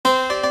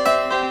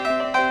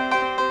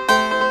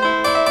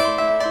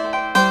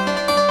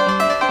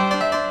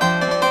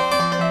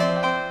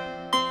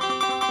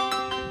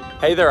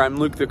Hey there, I'm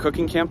Luke the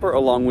Cooking Camper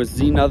along with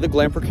Zena the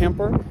Glamper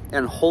Camper,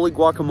 and holy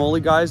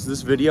guacamole guys,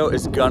 this video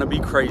is gonna be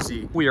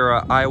crazy. We are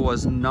at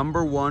Iowa's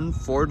 #1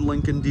 Ford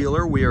Lincoln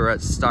dealer. We are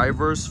at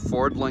Stivers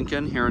Ford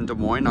Licoln here in Des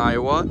Moines,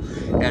 Iowa,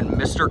 and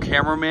Mr.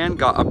 Cameraman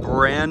got a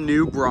brand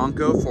new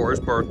Bronco for his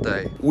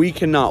birthday. We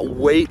cannot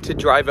wait to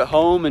drive it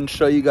home and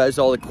show you guys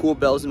all the cool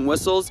bells and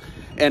whistles,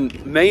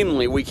 and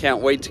mainly we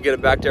can't wait to get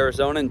it back to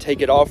Arizona and take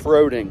it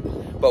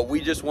off-roading. But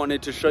we just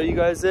wanted to show you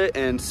guys it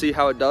and see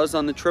how it does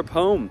on the trip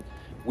home.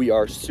 We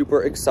are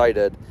super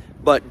excited,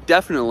 but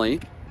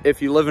definitely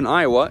if you live in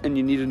Iowa and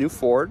you need a new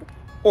Ford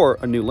or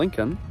a new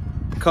Lincoln,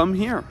 come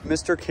here.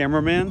 Mr.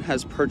 Cameraman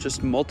has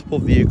purchased multiple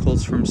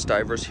vehicles from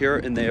Stivers here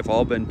and they have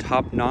all been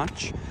top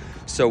notch.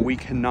 So we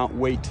cannot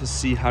wait to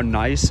see how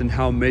nice and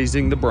how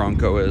amazing the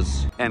Bronco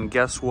is. And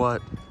guess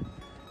what?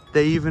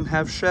 They even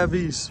have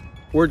Chevys.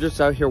 We're just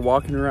out here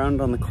walking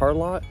around on the car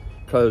lot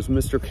because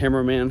Mr.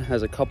 Cameraman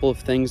has a couple of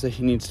things that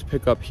he needs to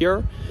pick up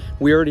here.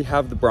 We already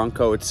have the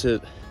Bronco. It's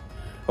at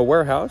a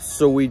warehouse,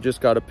 so we just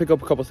got to pick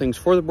up a couple things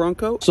for the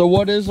Bronco. So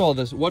what is all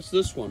this? What's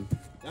this one?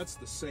 That's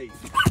the safe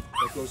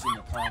that goes in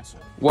the console.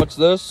 What's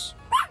this?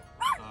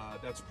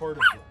 That's part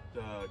of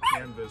the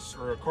canvas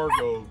or a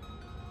cargo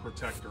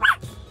protector.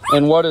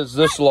 And what is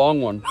this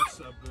long one? That's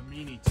the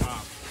mini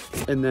top.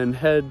 And then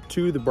head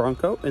to the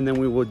Bronco, and then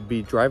we would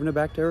be driving it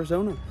back to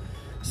Arizona.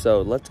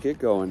 So let's get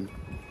going.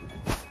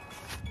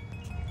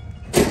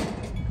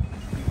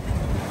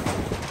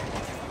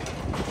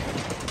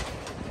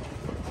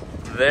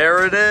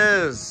 There it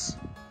is.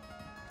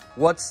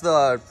 What's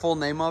the full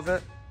name of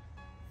it?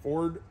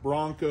 Ford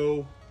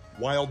Bronco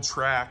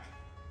Wildtrak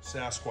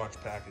Sasquatch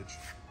package.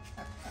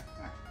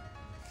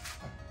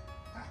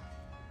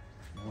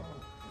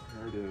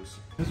 There it is.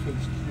 This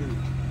one's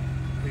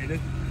cute. Hate it?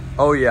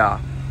 Oh yeah.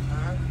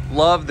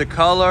 Love the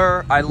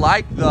color. I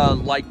like the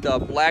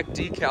black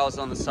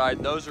decals on the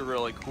side. Those are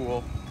really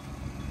cool.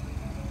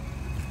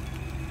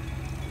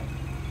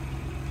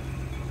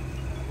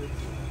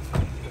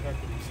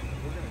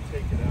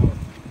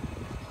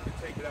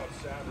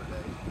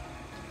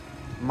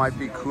 Might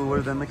be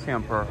cooler than the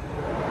camper.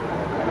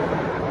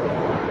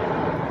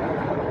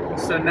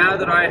 So now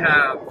that I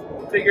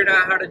have figured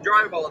out how to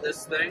drive all of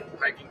this thing,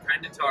 I can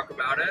kind of talk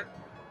about it.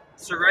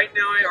 So right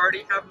now I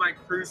already have my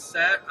cruise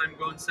set. I'm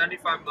going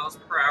 75 miles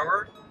per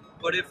hour.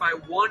 But if I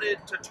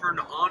wanted to turn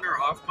on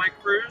or off my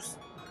cruise,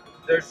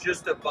 there's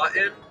just a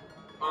button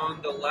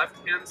on the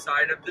left-hand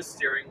side of the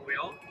steering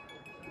wheel.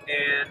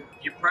 And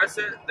you press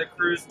it, the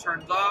cruise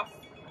turns off.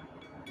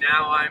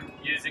 Now I'm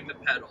using the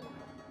pedal.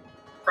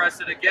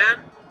 Press it again,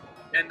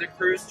 and the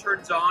cruise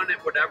turns on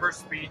at whatever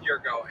speed you're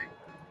going.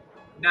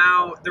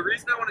 Now, the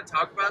reason I want to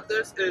talk about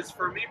this is,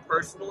 for me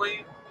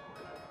personally,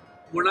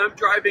 when I'm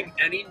driving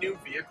any new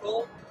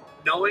vehicle,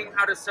 knowing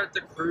how to set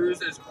the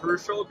cruise is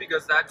crucial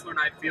because that's when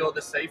I feel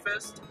the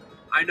safest.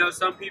 I know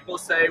some people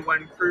say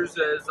when cruise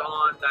is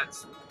on,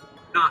 that's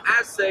not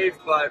as safe,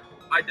 but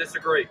I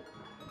disagree.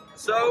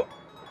 So,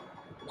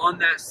 on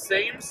that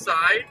same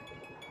side,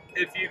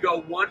 if you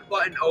go one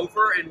button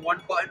over and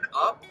one button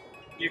up,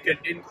 you can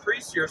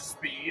increase your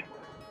speed.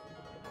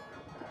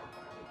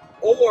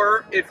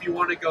 Or if you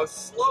want to go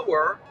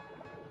slower,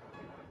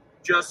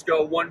 just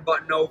go one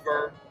button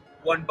over,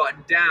 one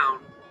button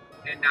down,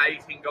 and now you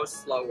can go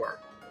slower.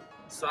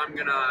 So I'm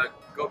gonna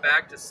go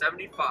back to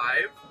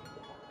 75.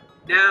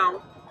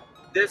 Now,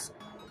 this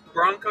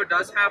Bronco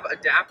does have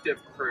adaptive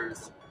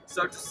cruise.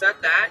 So to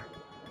set that,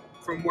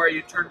 from where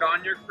you turned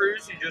on your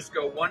cruise, you just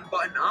go one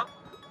button up,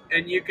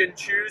 and you can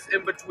choose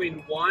in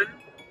between 1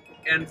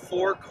 and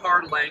 4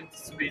 car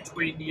lengths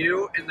between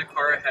you and the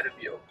car ahead of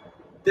you.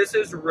 This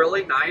is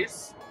really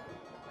nice.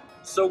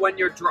 So when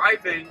you're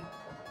driving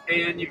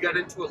and you get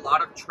into a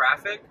lot of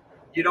traffic,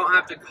 you don't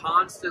have to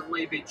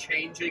constantly be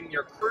changing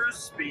your cruise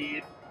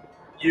speed.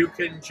 You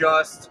can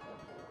just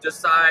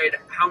decide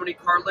how many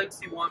car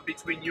lengths you want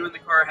between you and the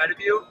car ahead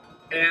of you,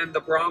 and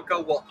the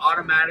Bronco will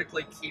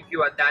automatically keep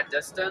you at that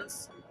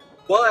distance.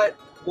 But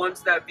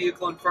once that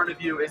vehicle in front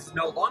of you is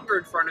no longer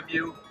in front of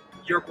you,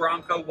 your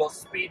Bronco will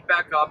speed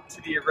back up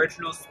to the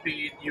original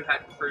speed you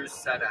had cruise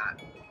set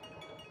at.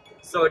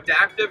 So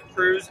adaptive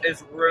cruise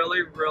is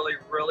really, really,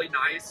 really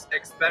nice,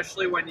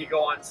 especially when you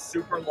go on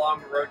super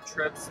long road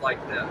trips like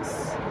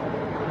this.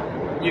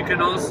 You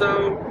can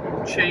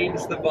also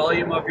change the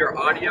volume of your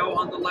audio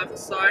on the left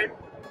side,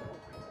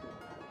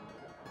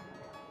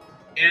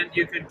 and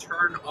you can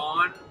turn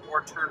on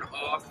or turn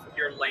off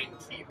your lane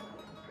keep.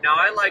 Now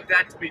I like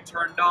that to be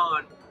turned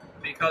on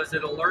because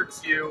it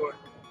alerts you,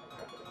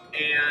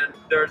 and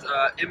there's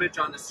an image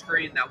on the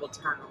screen that will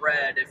turn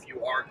red if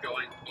you are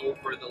going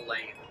over the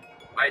lane.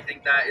 I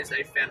think that is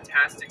a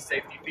fantastic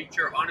safety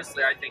feature.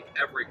 Honestly, I think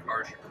every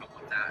car should come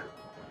with that.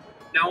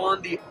 Now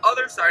on the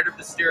other side of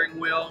the steering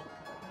wheel,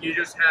 you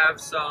just have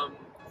some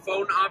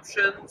phone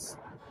options,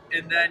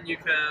 and then you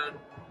can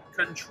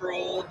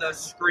control the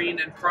screen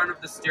in front of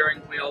the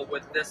steering wheel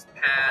with this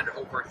pad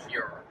over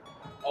here,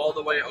 all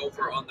the way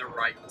over on the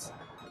right.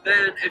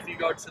 Then if you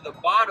go to the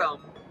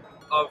bottom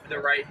of the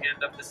right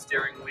hand of the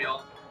steering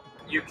wheel,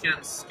 you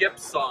can skip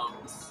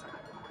songs.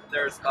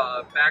 There's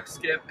a back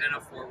skip and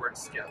a forward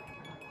skip.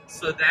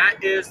 So that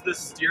is the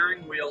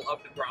steering wheel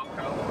of the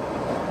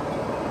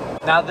Bronco.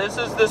 Now this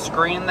is the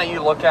screen that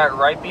you look at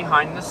right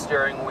behind the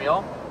steering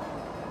wheel.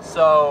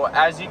 So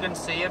as you can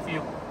see, if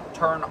you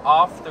turn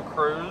off the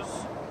cruise,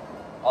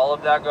 all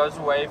of that goes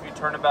away. If you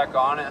turn it back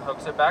on, it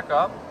hooks it back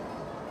up.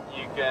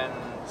 You can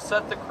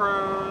set the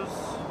cruise.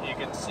 You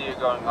can see it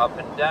going up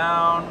and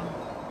down.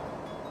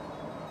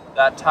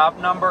 That top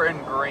number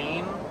in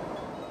green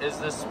is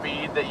the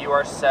speed that you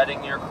are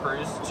setting your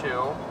cruise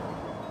to.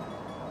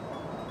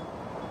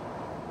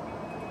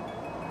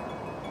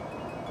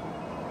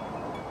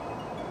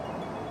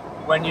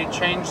 When you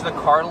change the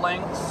car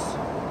lengths,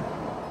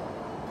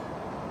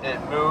 it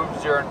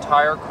moves your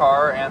entire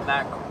car and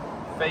that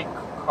fake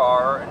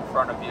car in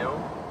front of you.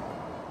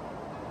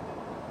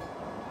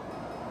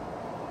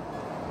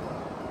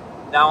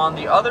 Now on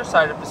the other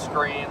side of the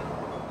screen,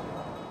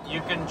 you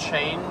can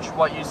change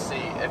what you see.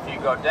 If you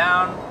go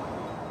down,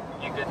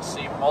 you can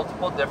see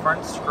multiple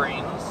different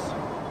screens.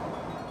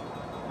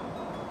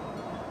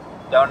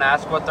 Don't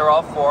ask what they're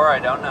all for, I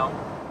don't know.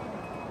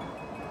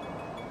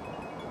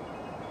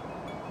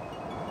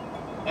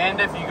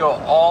 And if you go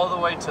all the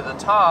way to the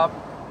top,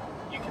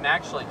 you can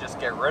actually just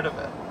get rid of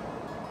it.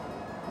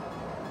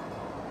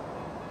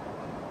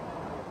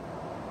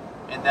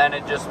 And then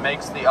it just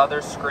makes the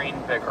other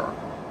screen bigger.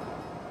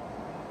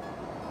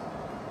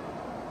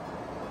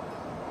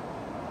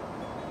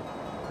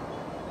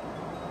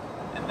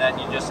 And then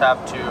you just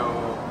have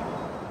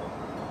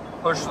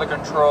to push the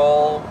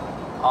control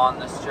on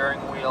the steering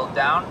wheel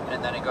down,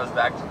 and then it goes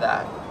back to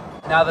that.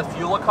 Now the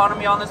fuel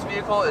economy on this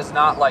vehicle is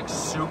not like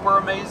super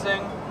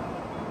amazing,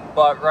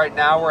 but right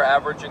now we're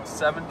averaging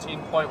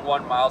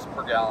 17.1 miles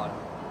per gallon.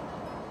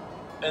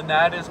 And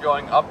that is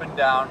going up and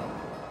down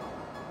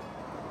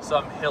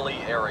some hilly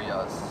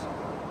areas.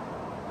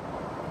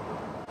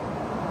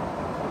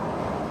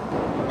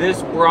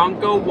 This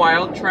Bronco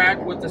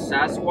Wildtrak with the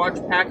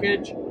Sasquatch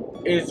package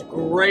is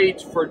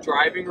great for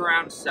driving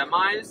around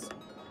semis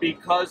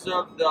because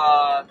of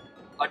the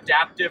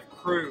adaptive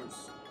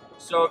cruise.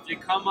 So if you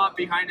come up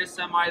behind a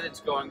semi that's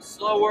going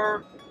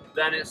slower,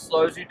 then it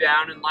slows you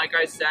down, and like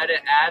I said, it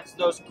adds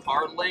those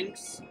car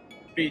links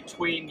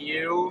between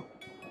you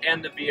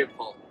and the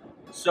vehicle.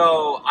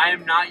 So I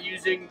am not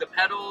using the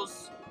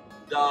pedals.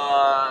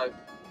 The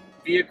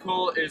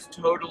vehicle is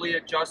totally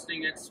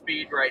adjusting its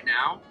speed right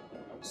now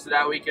so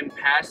that we can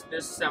pass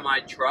this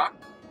semi truck.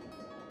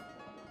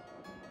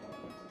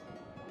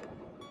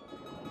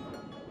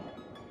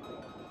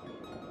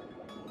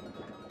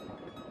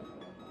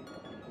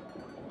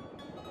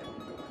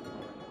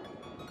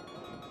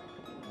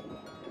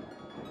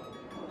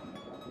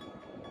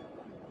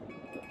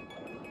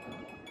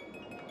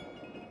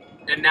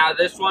 And now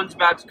this one's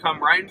about to come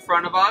right in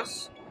front of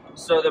us.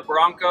 So the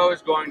Bronco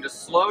is going to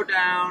slow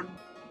down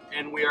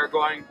and we are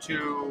going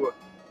to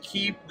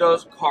keep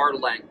those car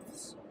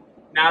lengths.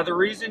 Now the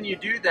reason you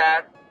do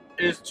that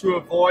is to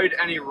avoid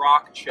any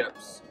rock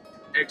chips,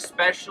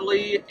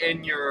 especially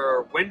in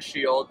your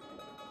windshield,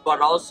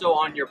 but also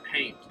on your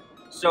paint.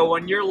 So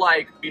when you're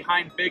like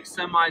behind big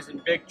semis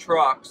and big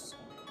trucks,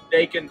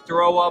 they can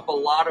throw up a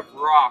lot of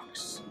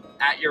rocks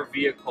at your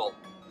vehicle.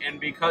 And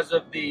because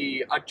of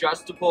the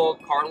adjustable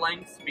car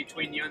length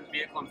between you and the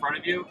vehicle in front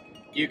of you,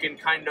 you can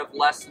kind of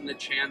lessen the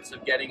chance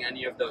of getting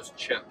any of those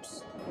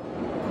chips.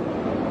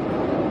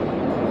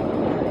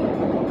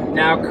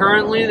 Now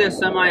currently the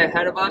semi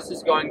ahead of us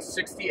is going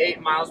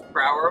 68 miles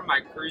per hour. My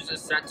cruise is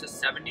set to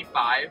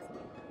 75.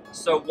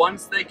 So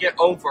once they get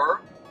over,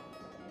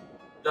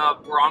 the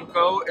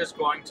Bronco is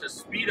going to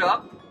speed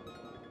up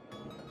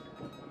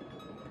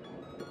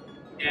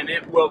and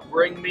it will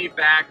bring me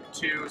back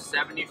to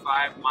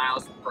 75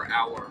 miles per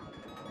hour.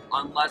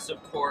 Unless,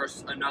 of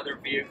course, another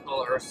vehicle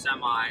or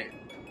semi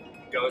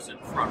goes in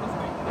front of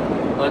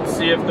me. Let's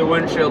see if the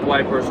windshield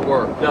wipers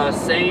work. The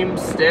same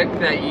stick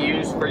that you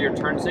use for your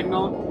turn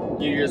signal,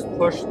 you just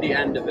push the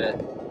end of it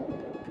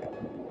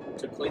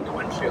to clean the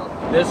windshield.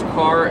 This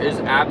car is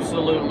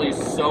absolutely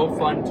so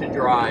fun to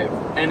drive.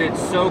 And it's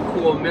so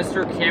cool.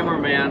 Mr.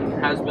 Cameraman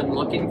has been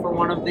looking for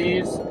one of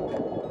these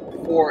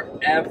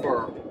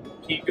forever.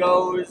 He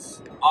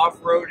goes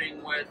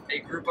off-roading with a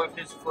group of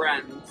his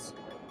friends,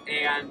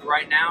 and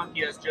right now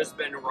he has just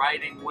been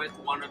riding with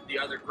one of the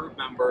other group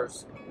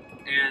members,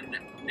 and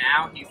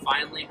now he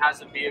finally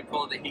has a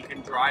vehicle that he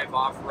can drive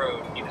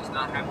off-road. He does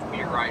not have to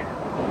be a rider.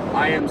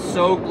 I am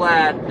so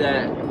glad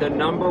that the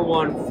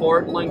 #1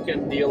 Ford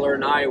Lincoln dealer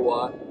in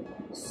Iowa,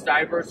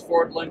 Stivers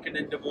Ford Licoln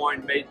in Des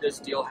Moines, made this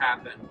deal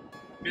happen.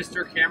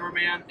 Mr.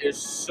 Cameraman is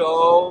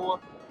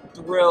so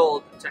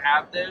thrilled to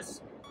have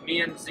this. Me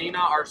and Zena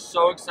are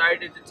so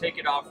excited to take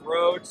it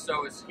off-road,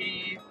 so is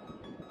he.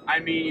 I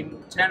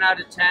mean, 10 out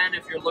of 10,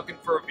 if you're looking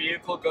for a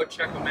vehicle, go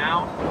check them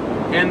out.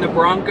 And the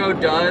Bronco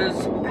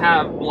does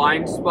have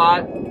blind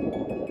spot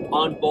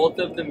on both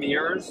of the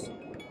mirrors,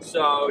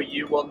 so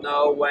you will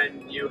know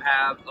when you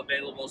have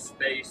available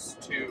space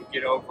to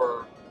get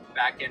over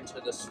back into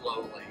the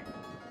slow lane.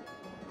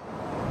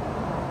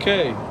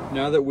 Okay,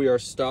 now that we are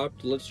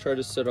stopped, let's try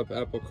to set up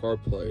Apple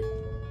CarPlay.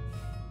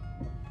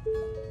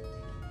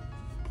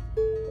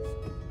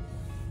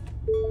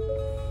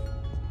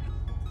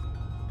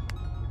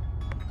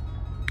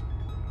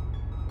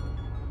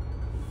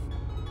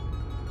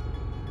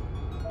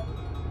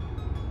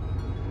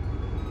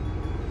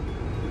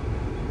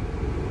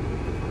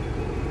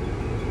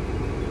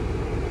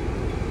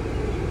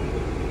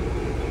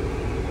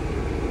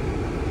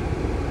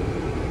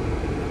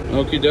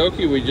 Okie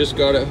dokie, we just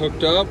got it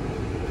hooked up.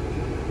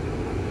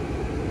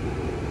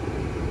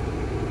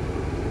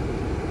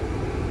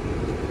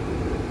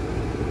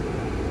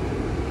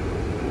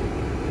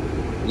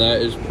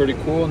 That is pretty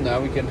cool. Now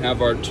we can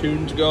have our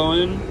tunes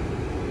going.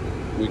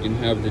 We can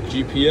have the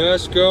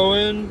GPS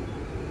going.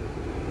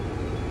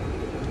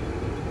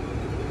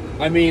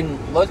 I mean,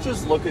 let's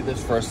just look at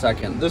this for a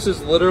second. This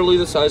is literally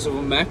the size of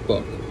a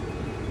MacBook.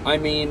 I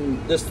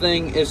mean, this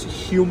thing is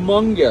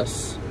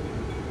humongous.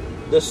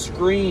 The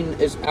screen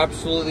is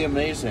absolutely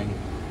amazing.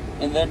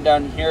 And then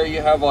down here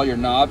you have all your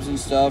knobs and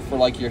stuff for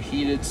like your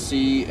heated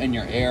seat and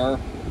your air.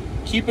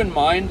 Keep in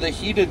mind, the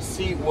heated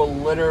seat will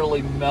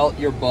literally melt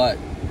your butt.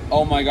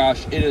 Oh my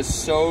gosh, it is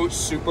so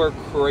super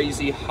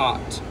crazy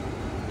hot.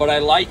 But I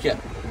like it.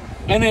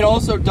 And it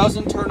also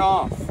doesn't turn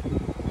off.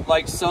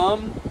 Like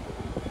some,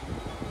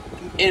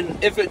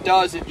 and if it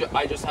does,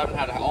 I just haven't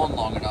had it on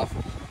long enough.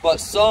 But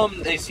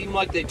some, they seem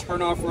like they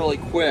turn off really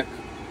quick.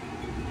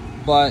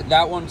 But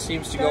that one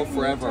seems to go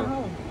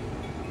forever.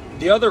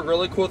 The other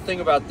really cool thing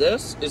about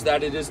this is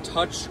that it is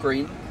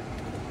touchscreen.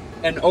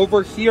 And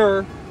over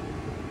here,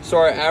 so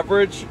our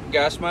average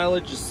gas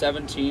mileage is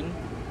 17.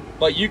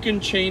 But you can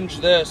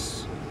change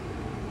this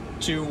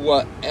to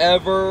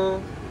whatever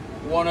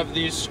one of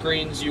these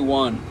screens you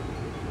want.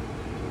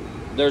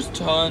 There's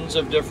tons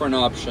of different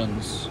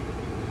options.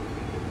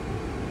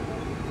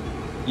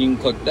 You can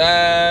click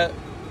that.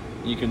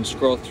 You can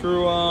scroll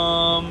through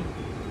them.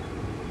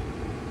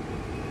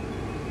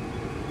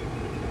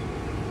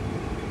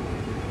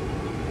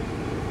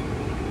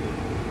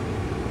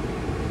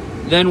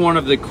 Then one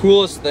of the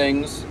coolest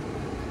things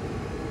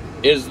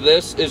is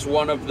this is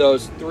one of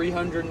those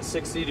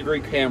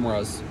 360-degree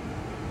cameras.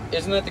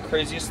 Isn't that the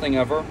craziest thing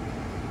ever?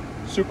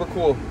 Super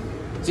cool.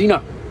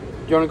 Xena,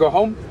 do you want to go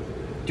home?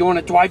 Do you want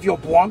to drive your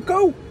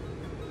Bronco?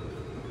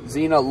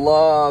 Xena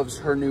loves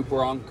her new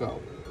Bronco.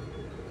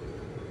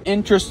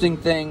 Interesting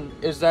thing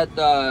is that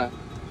the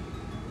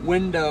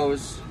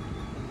windows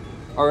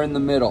are in the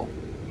middle.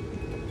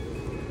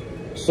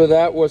 So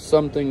that was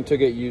something to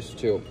get used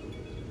to.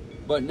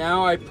 But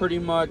now I pretty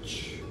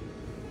much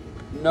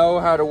know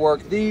how to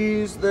work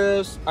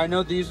this. I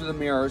know these are the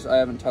mirrors. I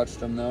haven't touched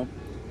them though.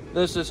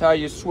 This is how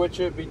you switch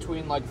it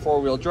between like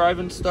four-wheel drive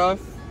and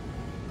stuff.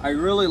 I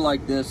really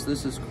like this.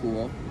 This is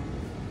cool.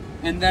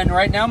 And then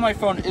right now my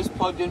phone is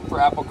plugged in for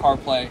Apple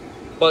CarPlay,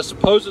 but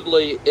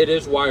supposedly it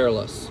is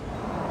wireless.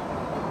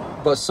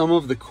 But some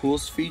of the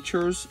coolest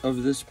features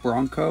of this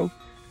Bronco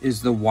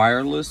is the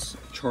wireless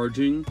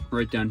charging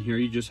right down here.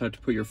 You just have to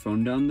put your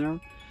phone down there.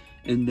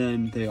 And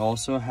then they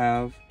also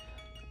have,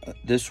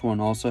 this one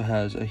also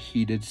has a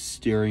heated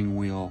steering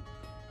wheel,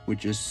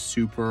 which is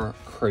super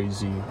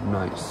crazy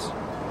nice.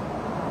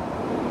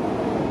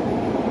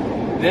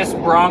 This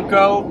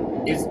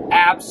Bronco is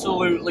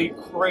absolutely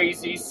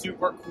crazy,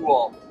 super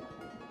cool.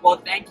 Well,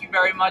 thank you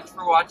very much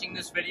for watching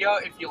this video.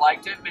 If you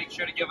liked it, make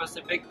sure to give us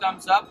a big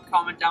thumbs up,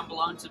 comment down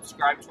below, and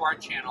subscribe to our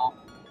channel.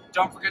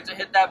 Don't forget to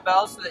hit that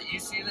bell so that you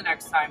see the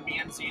next time me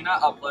and Xena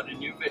upload a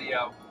new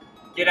video.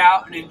 Get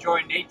out and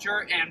enjoy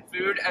nature and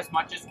food as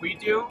much as we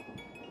do,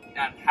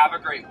 and have a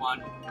great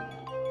one.